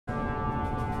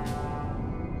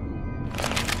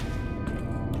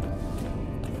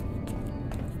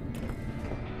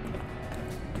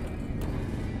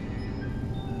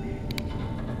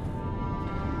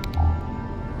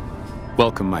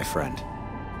Welcome, my friend.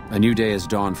 A new day has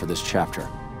dawned for this chapter,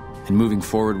 and moving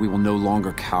forward we will no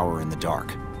longer cower in the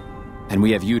dark. And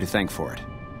we have you to thank for it.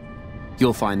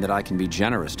 You'll find that I can be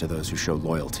generous to those who show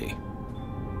loyalty.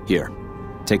 Here,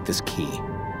 take this key.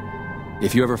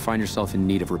 If you ever find yourself in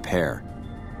need of repair,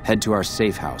 head to our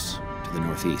safe house to the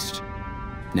northeast.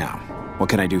 Now, what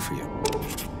can I do for you?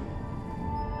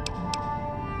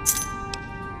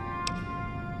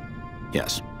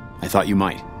 Yes, I thought you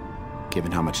might, given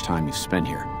how much time you've spent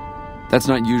here. That's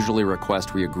not usually a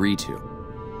request we agree to.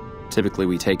 Typically,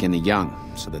 we take in the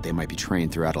young, so that they might be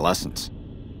trained through adolescence.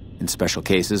 In special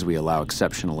cases, we allow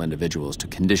exceptional individuals to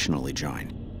conditionally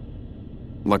join.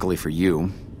 Luckily for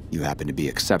you, you happen to be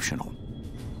exceptional.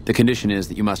 The condition is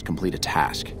that you must complete a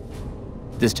task.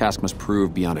 This task must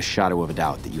prove beyond a shadow of a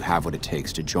doubt that you have what it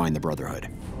takes to join the Brotherhood.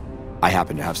 I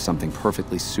happen to have something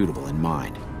perfectly suitable in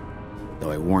mind.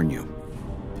 Though I warn you,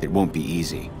 it won't be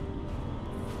easy.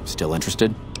 Still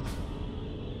interested?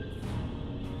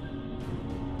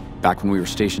 Back when we were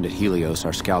stationed at Helios,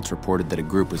 our scouts reported that a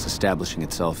group was establishing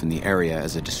itself in the area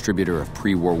as a distributor of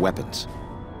pre-war weapons.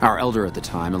 Our elder at the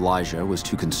time, Elijah, was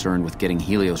too concerned with getting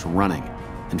Helios running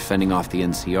and fending off the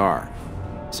NCR,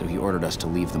 so he ordered us to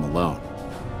leave them alone.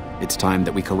 It's time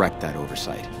that we correct that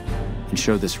oversight and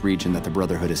show this region that the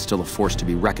Brotherhood is still a force to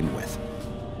be reckoned with.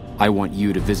 I want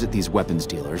you to visit these weapons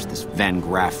dealers, this Van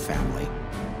Graff family.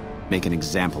 Make an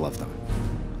example of them.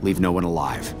 Leave no one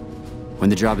alive. When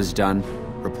the job is done,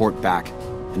 report back,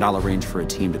 and I'll arrange for a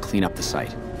team to clean up the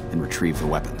site and retrieve the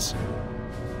weapons.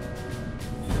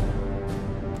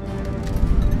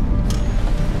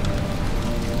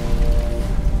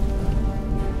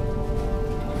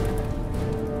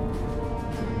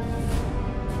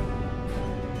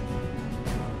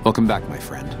 Welcome back, my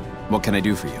friend. What can I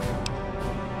do for you?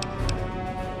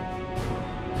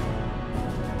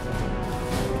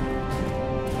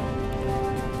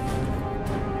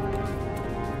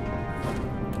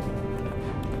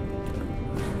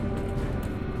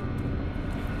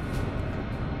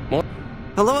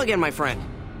 Hello again, my friend.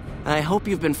 I hope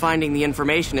you've been finding the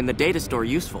information in the data store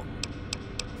useful.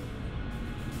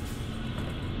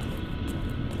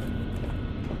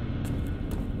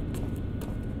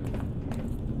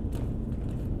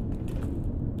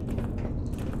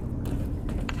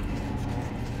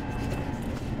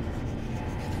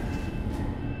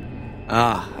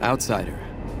 Ah, outsider.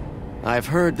 I've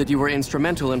heard that you were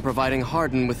instrumental in providing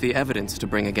Hardin with the evidence to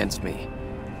bring against me.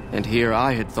 And here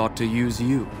I had thought to use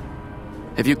you.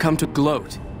 Have you come to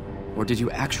gloat, or did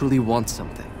you actually want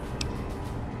something?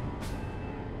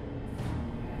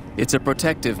 It's a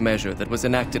protective measure that was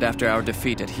enacted after our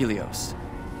defeat at Helios.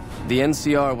 The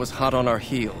NCR was hot on our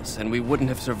heels, and we wouldn't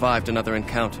have survived another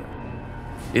encounter.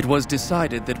 It was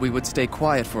decided that we would stay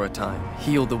quiet for a time,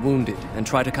 heal the wounded, and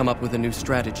try to come up with a new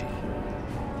strategy.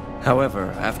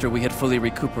 However, after we had fully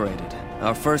recuperated,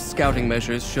 our first scouting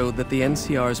measures showed that the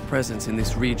NCR's presence in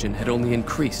this region had only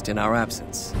increased in our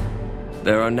absence.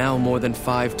 There are now more than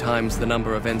 5 times the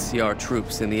number of NCR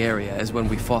troops in the area as when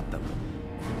we fought them.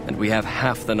 And we have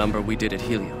half the number we did at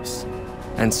Helios.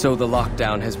 And so the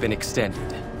lockdown has been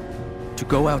extended. To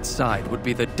go outside would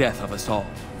be the death of us all.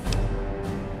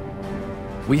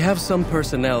 We have some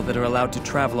personnel that are allowed to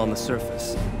travel on the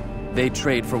surface. They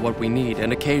trade for what we need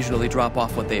and occasionally drop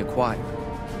off what they acquire.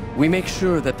 We make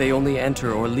sure that they only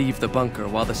enter or leave the bunker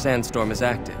while the sandstorm is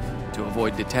active, to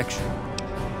avoid detection.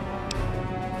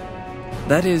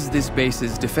 That is this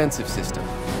base's defensive system.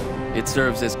 It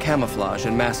serves as camouflage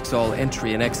and masks all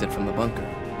entry and exit from the bunker.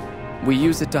 We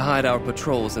use it to hide our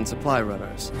patrols and supply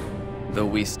runners, though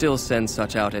we still send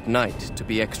such out at night to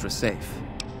be extra safe.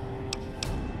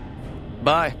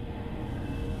 Bye.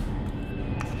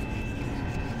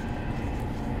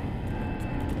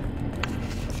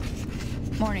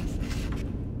 Morning.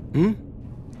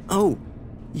 Oh,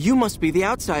 you must be the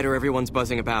outsider everyone's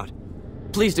buzzing about.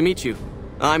 Pleased to meet you.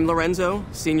 I'm Lorenzo,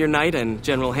 senior knight and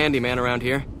general handyman around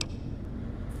here.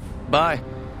 Bye.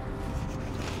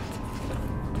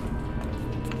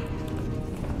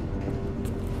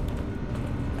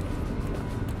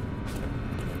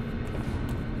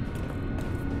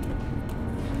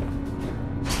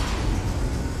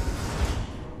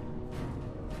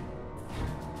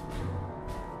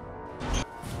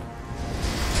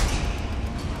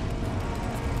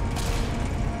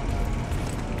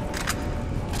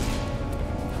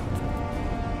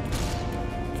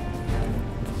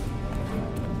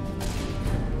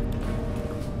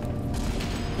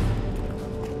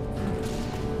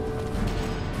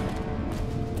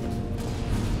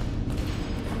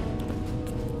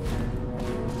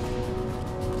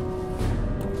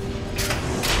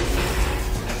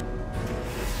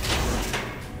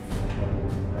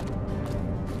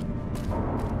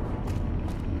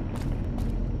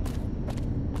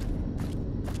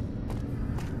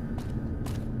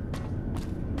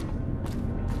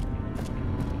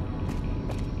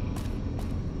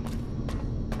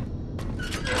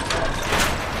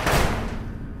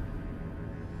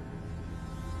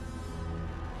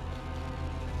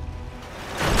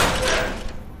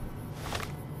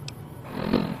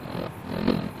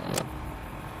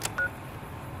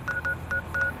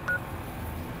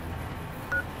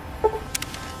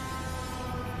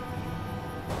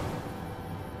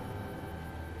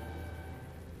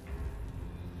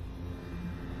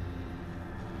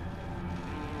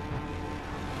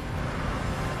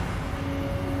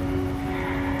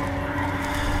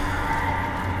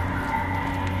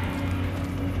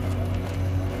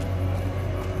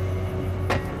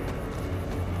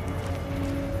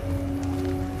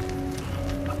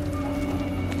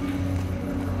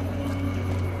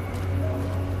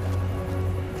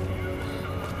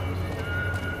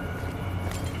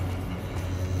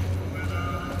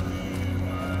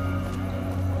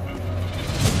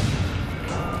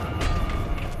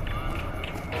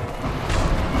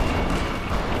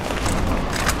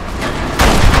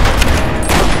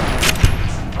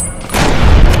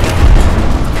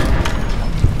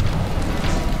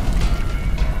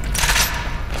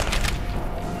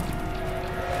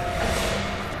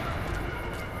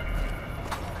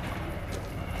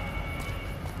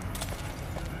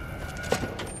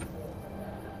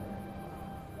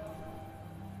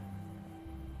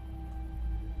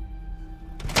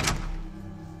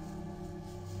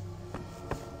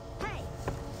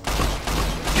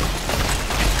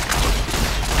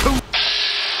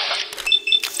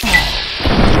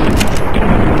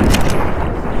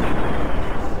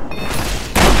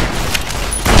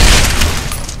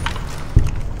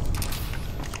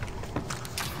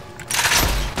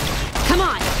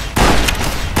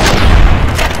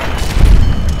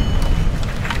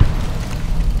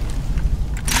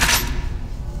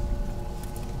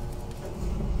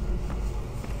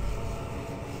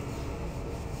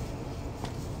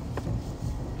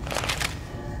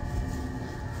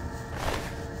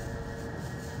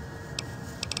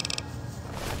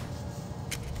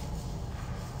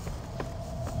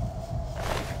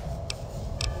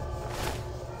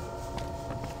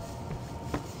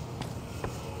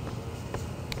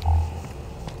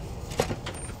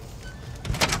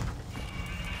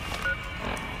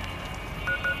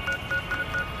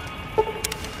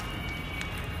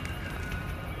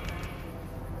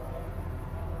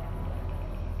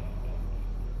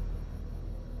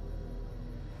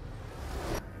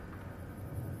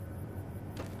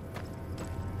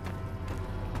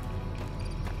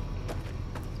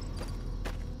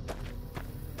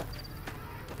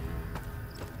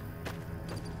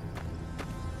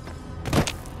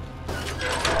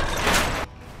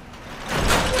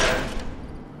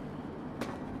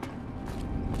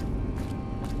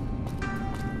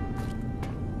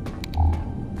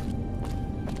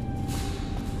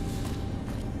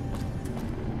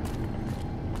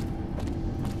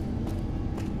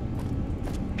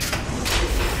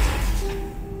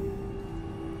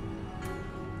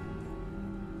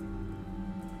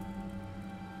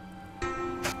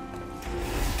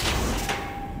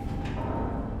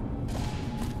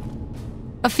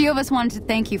 A few of us wanted to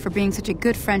thank you for being such a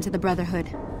good friend to the Brotherhood,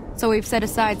 so we've set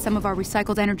aside some of our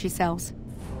recycled energy cells.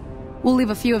 We'll leave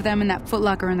a few of them in that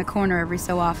footlocker in the corner every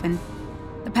so often.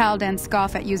 The Paladins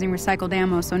scoff at using recycled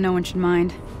ammo, so no one should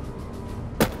mind.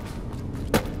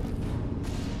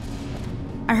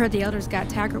 I heard the Elders got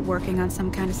Taggart working on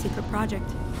some kind of secret project.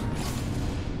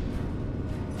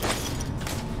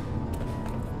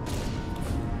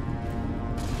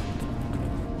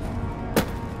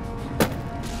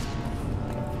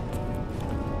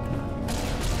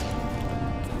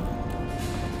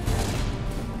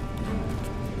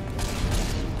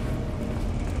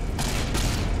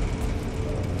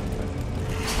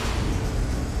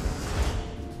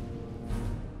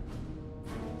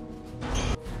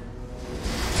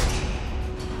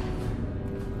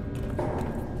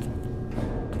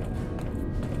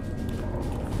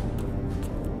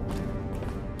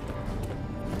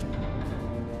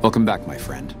 Welcome back, my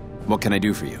friend. What can I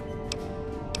do for you?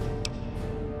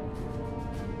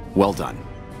 Well done.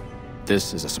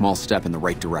 This is a small step in the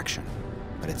right direction,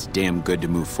 but it's damn good to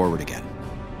move forward again.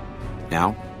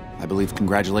 Now, I believe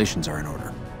congratulations are in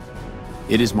order.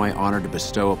 It is my honor to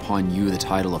bestow upon you the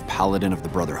title of Paladin of the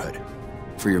Brotherhood,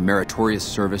 for your meritorious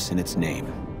service in its name.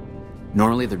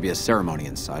 Normally there'd be a ceremony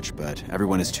and such, but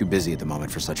everyone is too busy at the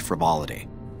moment for such frivolity.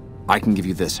 I can give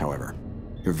you this, however,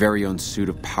 your very own suit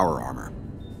of power armor.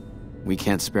 We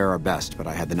can't spare our best, but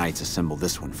I had the Knights assemble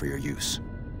this one for your use.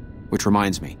 Which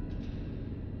reminds me,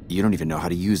 you don't even know how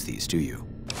to use these, do you?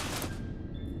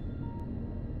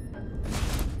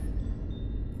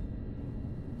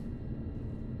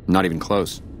 Not even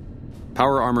close.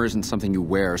 Power armor isn't something you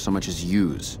wear so much as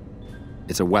use.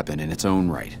 It's a weapon in its own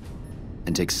right,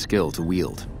 and takes skill to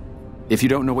wield. If you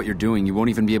don't know what you're doing, you won't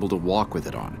even be able to walk with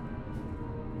it on.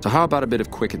 So how about a bit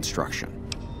of quick instruction?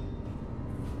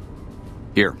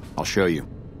 Here, I'll show you.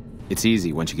 It's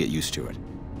easy once you get used to it.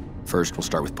 First, we'll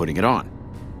start with putting it on.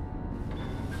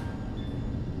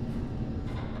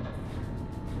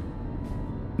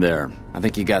 There, I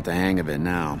think you got the hang of it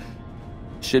now.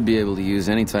 Should be able to use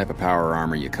any type of power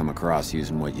armor you come across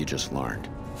using what you just learned.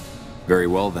 Very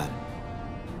well then.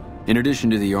 In addition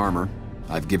to the armor,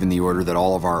 I've given the order that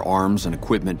all of our arms and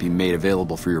equipment be made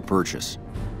available for your purchase.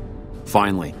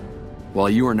 Finally, while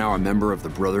you are now a member of the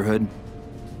Brotherhood,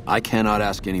 I cannot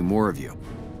ask any more of you.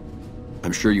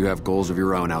 I'm sure you have goals of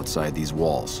your own outside these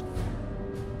walls.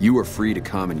 You are free to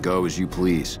come and go as you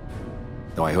please,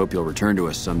 though I hope you'll return to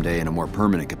us someday in a more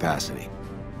permanent capacity.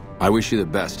 I wish you the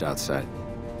best outside,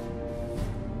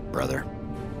 brother.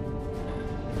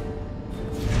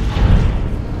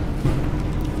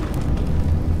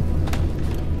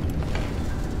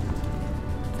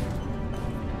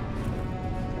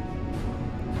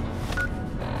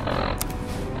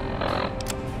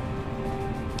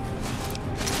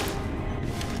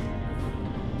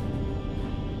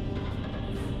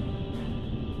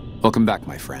 Welcome back,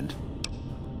 my friend.